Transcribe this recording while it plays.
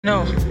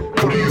No.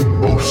 What are you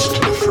most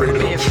afraid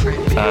of? Be afraid.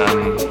 Be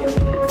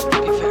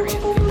very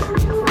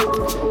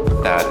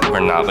afraid. That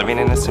we're not living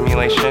in a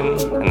simulation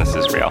and this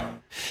is real.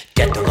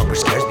 Death no longer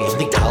scares me,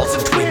 only dolls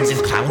and twins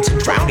and clowns and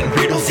drowning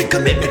riddles and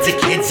commitments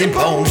and kids and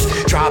bones.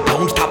 Dry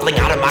bones toppling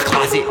out of my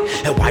closet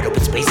and wide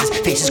open spaces,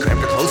 faces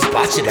crammed to closed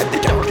spots. It at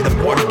the dark in the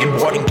morning and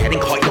morning, getting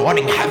caught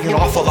yawning, having an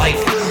awful life.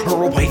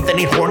 Or a wife that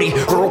ain't horny,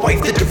 or a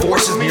wife that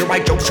divorces me, or my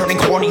jokes turning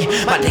corny.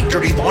 My dank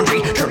dirty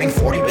laundry, turning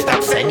 40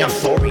 without saying I'm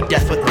sorry.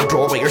 Death with no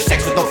doorway or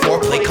sex with no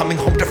foreplay. Coming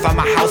home to find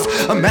my house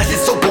a mess,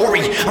 it's so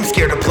gory. I'm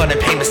scared of blood and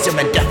pain, but still,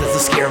 man, death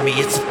doesn't scare me.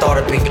 It's the thought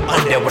of being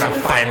undead when I'm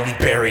finally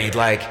buried.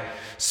 Like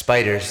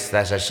spiders,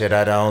 that's that shit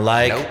I don't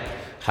like. Nope.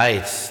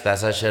 Heights,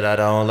 that's that shit I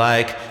don't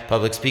like.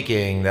 Public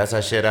speaking, that's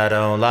that shit I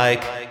don't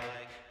like.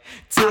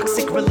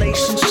 Toxic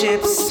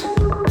relationships,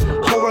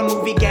 horror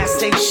movie gas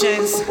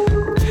stations,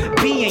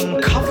 being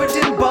covered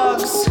in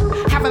bugs,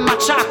 having my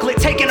chocolate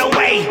taken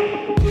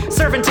away,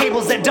 serving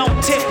tables that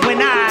don't tip when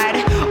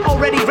I'd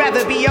already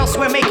rather be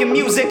elsewhere making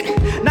music,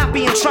 not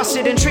being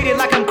trusted and treated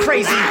like I'm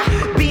crazy,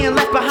 being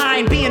left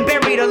behind, being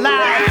buried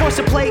alive, forced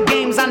to play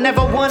games I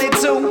never wanted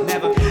to,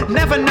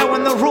 never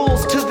knowing the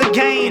rules to the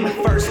game,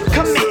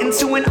 committing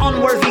to an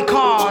unworthy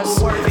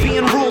cause,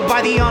 being ruled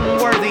by the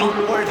unworthy.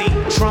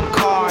 Trump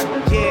card,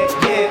 yeah,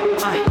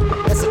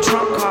 that's a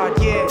trump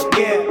card, yeah,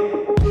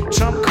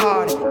 Trump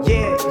card,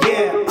 yeah,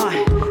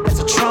 that's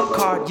a trump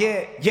card,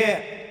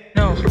 yeah.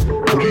 No.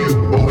 What are you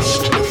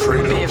most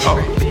afraid Be of?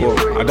 afraid.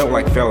 Well, I don't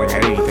like failing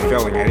at anything. Be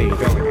very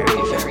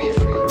afraid.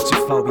 It's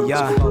your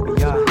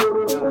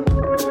phobia.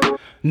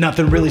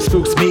 Nothing really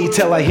spooks me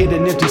till I hit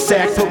an empty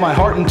sack. Put my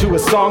heart into a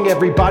song,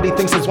 everybody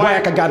thinks it's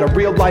whack. I got a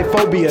real life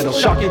phobia, it'll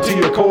shock you to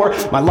your core.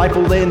 My life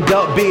will end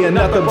up being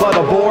nothing but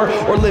a bore,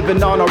 or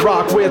living on a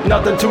rock with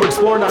nothing to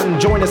explore. Not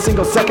enjoying a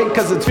single second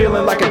cause it's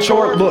feeling like a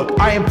chore. Look,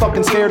 I am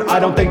fucking scared, I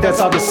don't think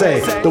that's all to say.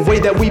 The way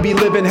that we be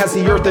living has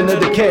the earth in a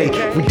decay.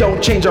 If we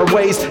don't change our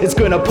ways, it's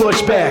gonna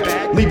push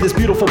back. Leave this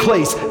beautiful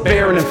place,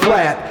 barren and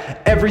flat.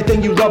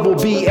 Everything you love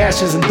will be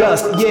ashes and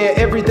dust. Yeah,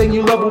 everything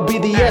you love will be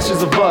the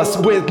ashes of us.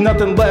 With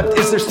nothing left,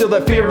 is there still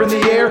that fear in the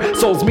air?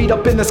 Souls meet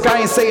up in the sky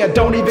and say I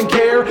don't even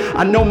care.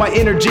 I know my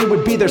energy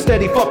would be their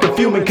steady fucking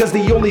fuming, cause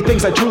the only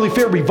things I truly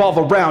fear revolve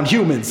around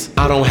humans.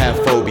 I don't have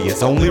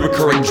phobias, only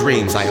recurring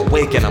dreams. I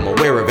awake and I'm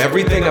aware of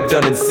everything I've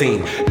done and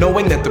seen,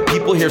 knowing that the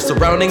people here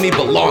surrounding me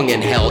belong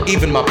in hell.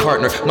 Even my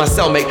partner, my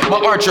cellmate,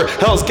 my archer,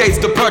 Hell's Gate's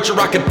departure,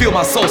 I can feel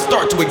my soul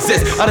start to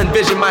exist. I'd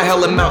envision my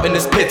hell in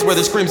mountainous pits where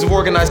the screams of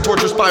organized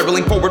torture spiraling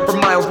forward for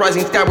miles,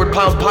 rising skyward,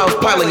 piles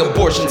piling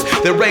abortions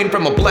that rain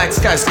from a black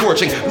sky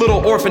scorching.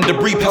 Little orphan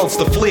debris pelts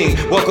the fleeing.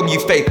 Welcome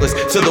you faithless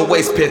to the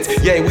waste pits.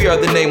 Yea, we are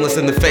the nameless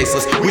and the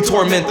faceless. We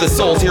torment the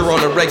souls here on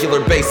a regular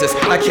basis.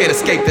 I can't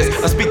escape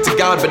this. I speak to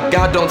God, but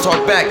God don't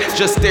talk back.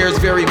 Just stares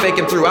very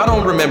vacant through. I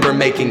don't remember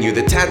making you.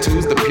 The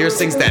tattoos, the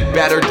piercings, that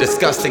battered,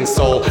 disgusting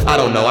soul. I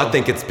don't know, I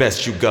think it's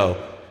best you go.